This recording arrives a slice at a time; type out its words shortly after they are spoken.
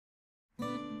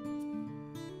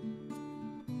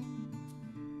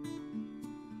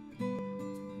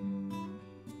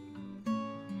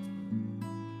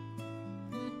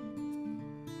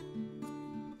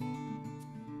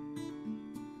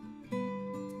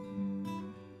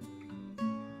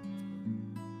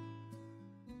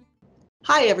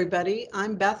Hi, everybody.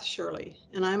 I'm Beth Shirley,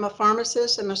 and I'm a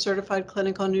pharmacist and a certified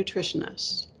clinical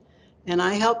nutritionist. And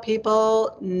I help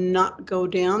people not go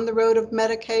down the road of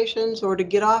medications or to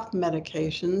get off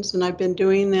medications. And I've been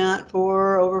doing that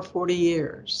for over 40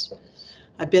 years.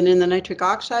 I've been in the nitric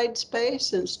oxide space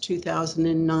since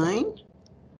 2009.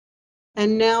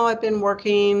 And now I've been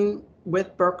working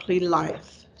with Berkeley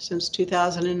Life since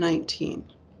 2019.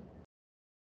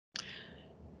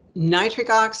 Nitric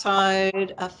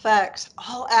oxide affects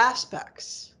all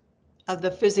aspects of the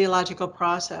physiological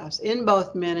process in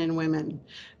both men and women,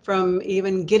 from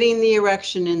even getting the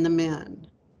erection in the men,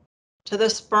 to the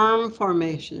sperm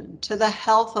formation, to the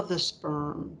health of the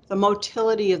sperm, the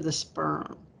motility of the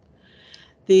sperm,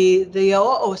 the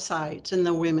oocytes in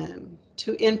the women,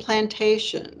 to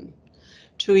implantation,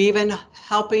 to even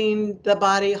helping the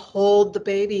body hold the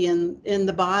baby in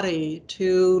the body,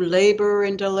 to labor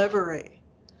and delivery.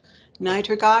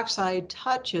 Nitric oxide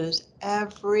touches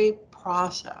every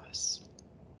process.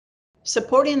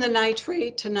 Supporting the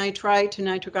nitrate to nitrite to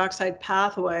nitric oxide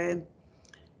pathway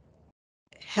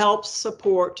helps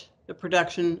support the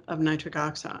production of nitric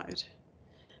oxide,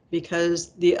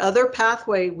 because the other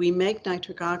pathway we make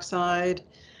nitric oxide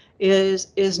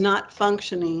is not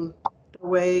functioning the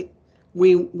way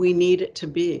we need it to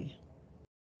be.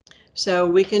 So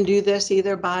we can do this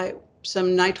either by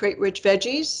some nitrate-rich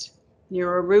veggies,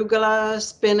 your arugula,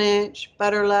 spinach,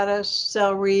 butter lettuce,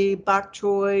 celery, bok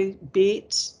choy,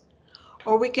 beets,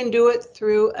 or we can do it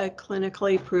through a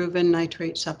clinically proven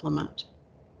nitrate supplement.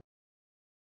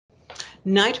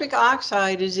 Nitric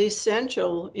oxide is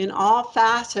essential in all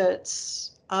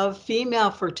facets of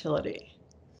female fertility.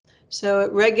 So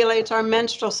it regulates our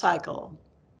menstrual cycle.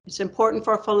 It's important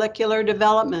for follicular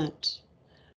development,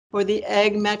 for the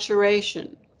egg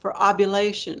maturation, for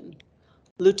ovulation,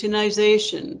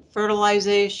 luteinization,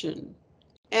 fertilization,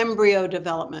 embryo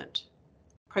development,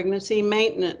 pregnancy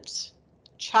maintenance,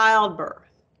 childbirth.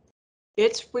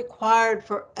 It's required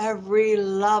for every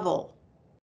level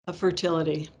of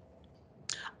fertility.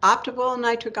 Optimal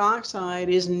nitric oxide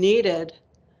is needed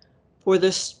for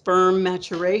the sperm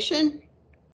maturation,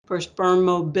 for sperm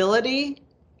mobility,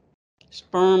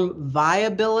 sperm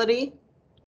viability.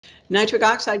 Nitric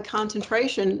oxide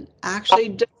concentration actually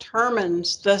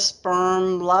determines the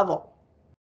sperm level.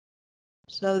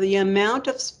 So the amount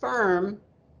of sperm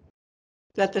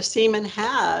that the semen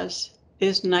has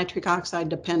is nitric oxide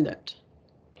dependent.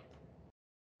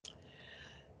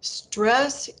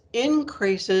 Stress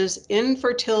increases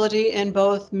infertility in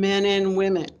both men and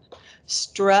women.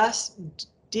 Stress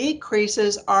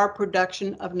decreases our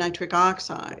production of nitric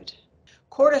oxide.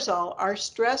 Cortisol, our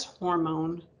stress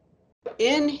hormone,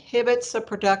 inhibits the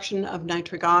production of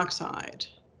nitric oxide.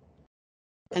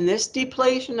 And this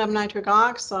depletion of nitric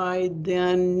oxide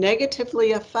then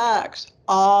negatively affects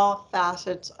all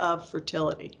facets of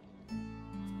fertility.